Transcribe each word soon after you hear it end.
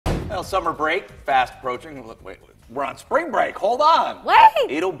Well, summer break, fast approaching. Wait, we're on spring break. Hold on. Wait!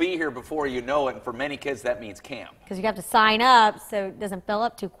 It'll be here before you know it, and for many kids, that means camp. Because you have to sign up so it doesn't fill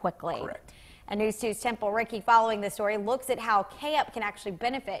up too quickly. Correct. And News 2's Temple Ricky, following this story, looks at how camp can actually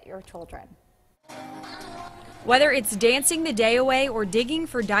benefit your children. Whether it's dancing the day away or digging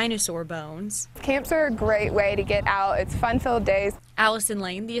for dinosaur bones, camps are a great way to get out. It's fun-filled days. Allison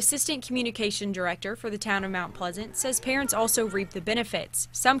Lane, the Assistant Communication Director for the town of Mount Pleasant, says parents also reap the benefits.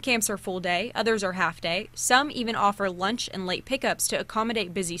 Some camps are full day, others are half day. Some even offer lunch and late pickups to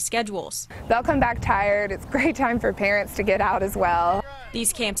accommodate busy schedules. They'll come back tired. It's a great time for parents to get out as well.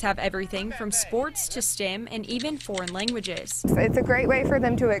 These camps have everything from sports to STEM and even foreign languages. It's a great way for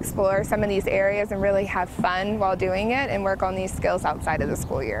them to explore some of these areas and really have fun while doing it and work on these skills outside of the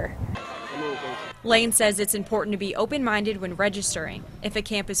school year. Lane says it's important to be open-minded when registering. If a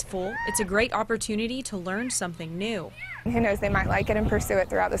camp is full, it's a great opportunity to learn something new. Who knows, they might like it and pursue it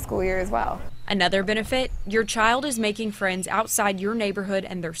throughout the school year as well. Another benefit, your child is making friends outside your neighborhood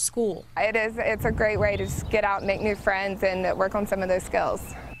and their school. It's a great way to just get out, make new friends, and work on some of those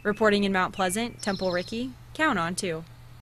skills. Reporting in Mount Pleasant, Temple Ricky, Count on 2.